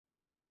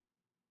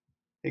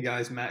Hey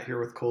guys, Matt here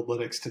with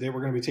Coldlytics. Today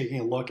we're going to be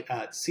taking a look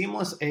at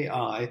seamless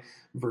AI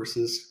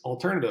versus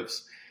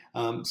alternatives.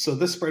 So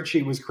this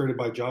spreadsheet was created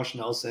by Josh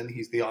Nelson.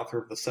 He's the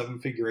author of the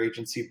Seven-Figure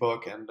Agency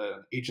book and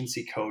an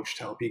agency coach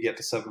to help you get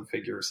to seven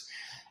figures.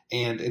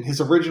 And in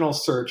his original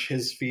search,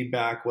 his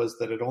feedback was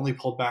that it only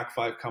pulled back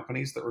 5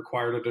 companies that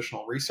required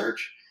additional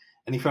research,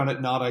 and he found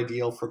it not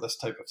ideal for this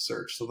type of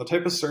search. So the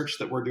type of search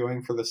that we're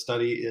doing for this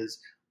study is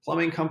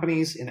plumbing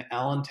companies in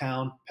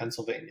Allentown,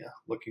 Pennsylvania,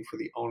 looking for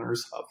the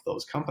owners of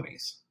those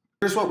companies.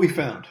 Here's what we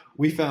found.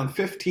 We found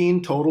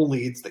 15 total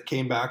leads that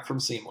came back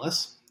from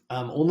Seamless.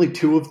 Only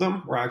 2 of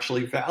them were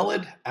actually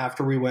valid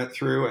after we went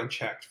through and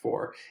checked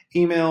for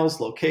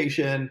emails,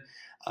 location,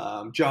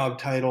 job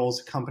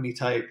titles, company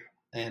type,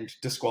 and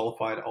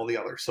disqualified all the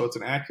others. So it's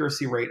an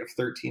accuracy rate of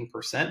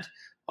 13%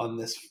 on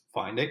this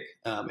finding.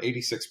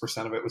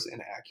 86% of it was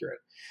inaccurate.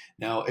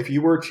 Now, if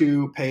you were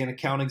to pay an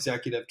account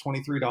executive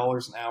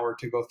 $23 an hour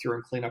to go through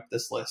and clean up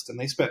this list, and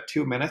they spent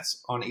 2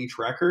 minutes on each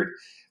record,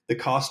 the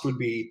cost would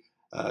be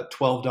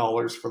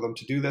 $12 for them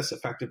to do this,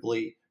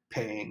 effectively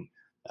paying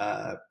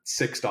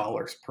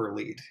 $6 per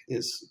lead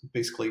is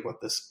basically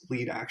what this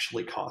lead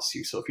actually costs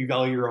you. So if you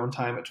value your own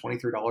time at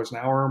 $23 an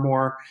hour or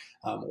more,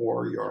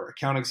 or your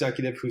account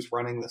executive who's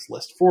running this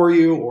list for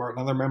you, or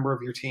another member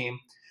of your team,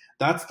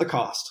 that's the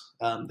cost.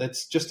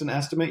 That's just an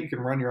estimate. You can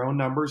run your own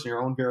numbers,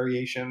 your own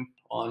variation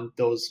on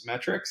those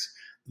metrics.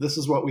 This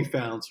is what we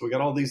found. So we got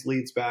all these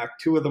leads back.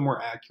 2 of them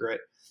were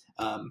accurate.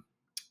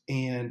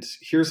 And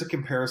here's a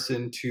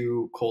comparison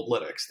to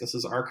Coldlytics. This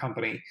is our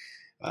company.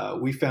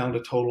 We found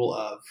a total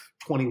of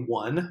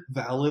 21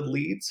 valid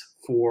leads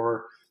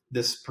for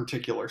this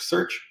particular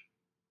search.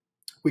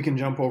 We can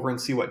jump over and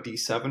see what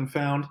D7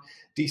 found.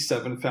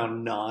 D7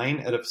 found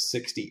 9 out of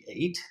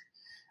 68.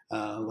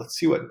 Let's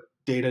see what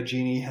Data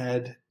Genie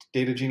had.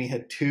 Data Genie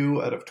had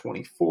 2 out of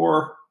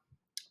 24.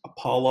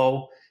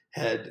 Apollo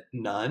had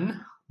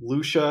none.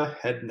 Lusha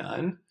had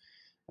none.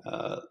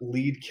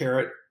 Lead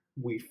Carrot,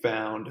 we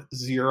found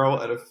 0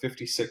 out of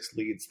 56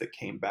 leads that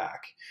came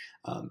back.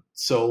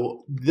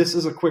 So this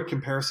is a quick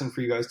comparison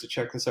for you guys to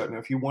check this out. Now,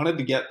 if you wanted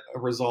to get a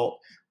result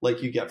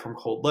like you get from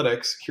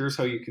Coldlytics, here's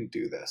how you can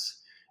do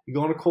this. You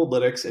go into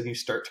Coldlytics and you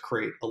start to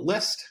create a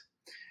list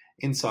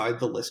inside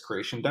the list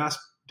creation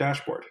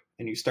dashboard.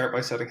 And you start by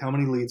setting how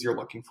many leads you're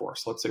looking for.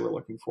 So let's say we're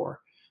looking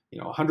for,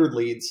 100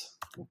 leads.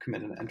 We'll come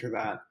in and enter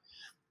that.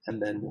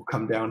 And then we'll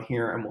come down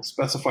here and we'll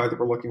specify that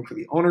we're looking for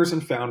the owners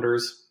and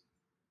founders.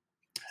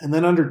 And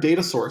then under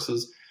data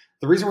sources,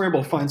 the reason we're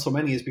able to find so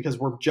many is because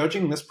we're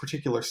judging this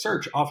particular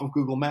search off of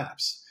Google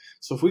Maps.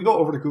 So if we go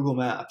over to Google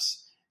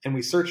Maps and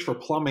we search for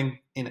plumbing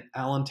in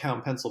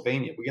Allentown,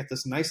 Pennsylvania, we get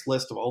this nice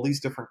list of all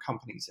these different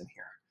companies in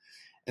here.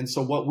 And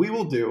so what we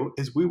will do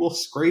is we will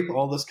scrape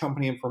all this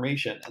company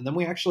information, and then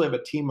we actually have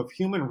a team of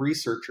human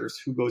researchers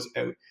who goes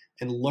out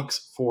and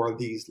looks for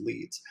these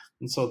leads.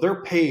 And so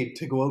they're paid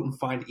to go out and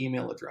find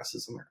email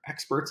addresses, and they're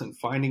experts in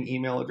finding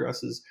email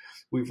addresses.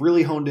 We've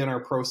really honed in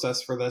our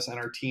process for this and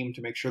our team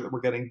to make sure that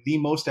we're getting the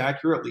most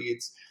accurate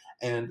leads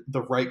and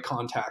the right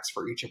contacts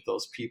for each of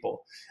those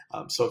people.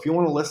 So if you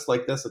want a list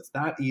like this, it's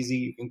that easy.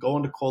 You can go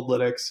into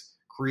Coldlytics,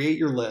 create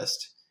your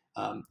list,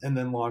 and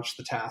then launch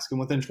the task. And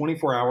within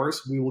 24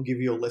 hours, we will give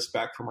you a list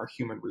back from our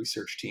human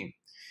research team.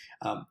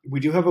 We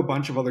do have a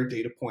bunch of other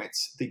data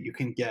points that you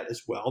can get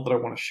as well that I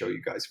want to show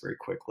you guys very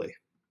quickly.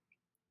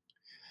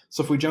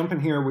 So if we jump in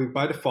here,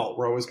 by default,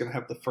 we're always going to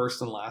have the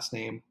first and last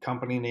name,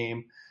 company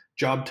name,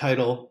 job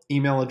title,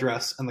 email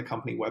address, and the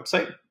company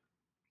website.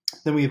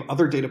 Then we have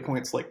other data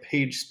points like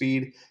page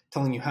speed,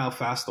 telling you how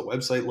fast the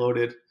website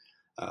loaded,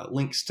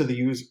 links to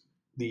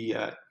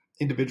the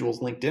individual's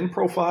LinkedIn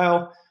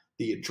profile,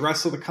 the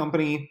address of the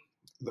company,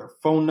 their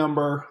phone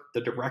number,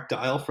 the direct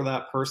dial for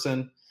that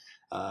person,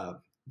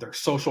 their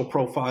social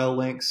profile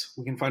links.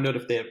 We can find out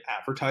if they have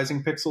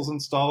advertising pixels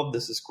installed.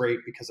 This is great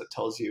because it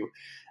tells you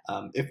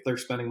if they're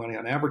spending money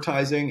on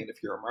advertising, and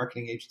if you're a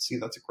marketing agency,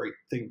 that's a great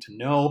thing to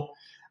know.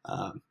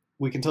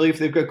 We can tell you if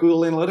they've got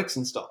Google Analytics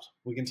installed.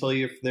 We can tell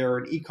you if they're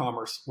an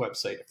e-commerce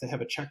website, if they have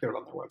a checkout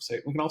on their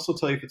website. We can also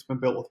tell you if it's been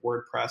built with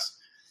WordPress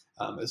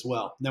as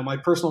well. Now, my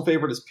personal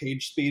favorite is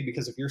page speed,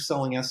 because if you're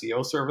selling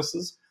SEO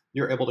services,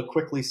 you're able to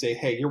quickly say,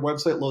 hey, your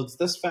website loads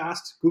this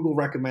fast. Google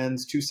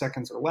recommends 2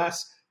 seconds or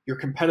less. Your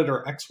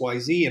competitor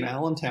XYZ in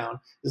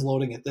Allentown is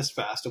loading it this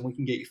fast, and we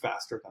can get you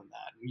faster than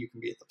that, and you can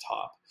be at the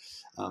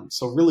top.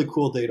 So really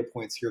cool data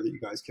points here that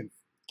you guys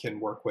can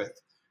work with.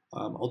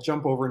 I'll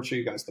jump over and show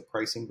you guys the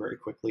pricing very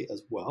quickly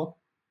as well.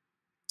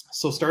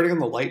 So starting on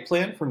the light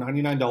plan for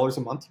 $99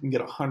 a month, you can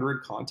get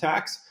 100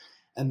 contacts.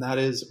 And that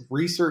is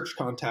research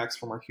contacts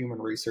from our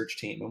human research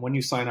team. And when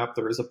you sign up,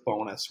 there is a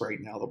bonus right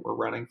now that we're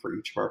running for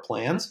each of our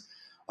plans.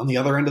 On the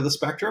other end of the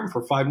spectrum,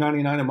 for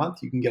 $5.99 a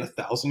month, you can get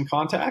 1,000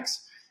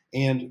 contacts.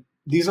 And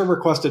these are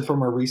requested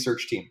from our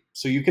research team.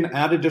 So you can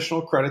add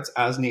additional credits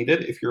as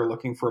needed if you're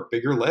looking for a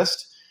bigger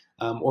list,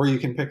 or you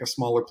can pick a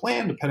smaller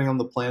plan depending on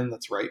the plan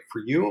that's right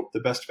for you.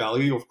 The best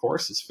value, of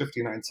course, is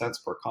 59 cents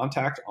per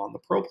contact on the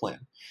Pro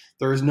plan.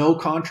 There is no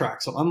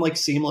contract. So unlike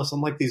Seamless,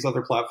 unlike these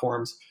other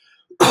platforms,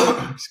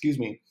 excuse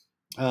me,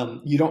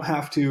 You don't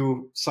have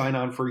to sign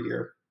on for a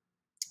year.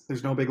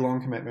 There's no big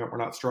long commitment. We're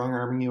not strong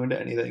arming you into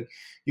anything.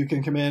 You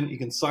can come in, you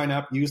can sign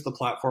up, use the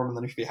platform, and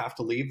then if you have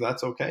to leave,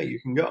 that's okay. You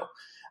can go.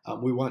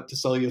 We want to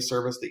sell you a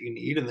service that you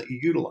need and that you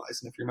utilize.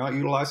 And if you're not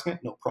utilizing it,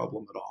 no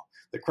problem at all.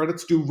 The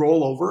credits do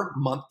roll over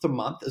month to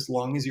month as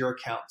long as your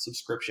account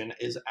subscription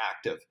is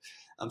active.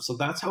 So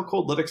that's how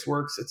Coldlytics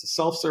works. It's a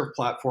self-serve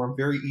platform,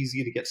 very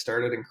easy to get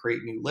started and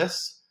create new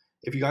lists.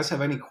 If you guys have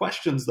any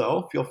questions,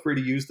 though, feel free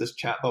to use this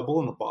chat bubble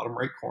in the bottom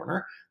right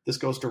corner. This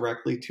goes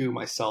directly to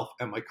myself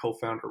and my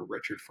co-founder,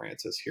 Richard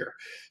Francis here.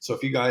 So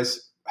if you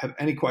guys have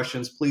any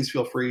questions, please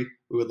feel free.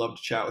 We would love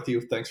to chat with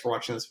you. Thanks for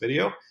watching this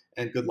video,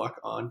 and good luck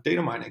on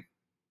data mining.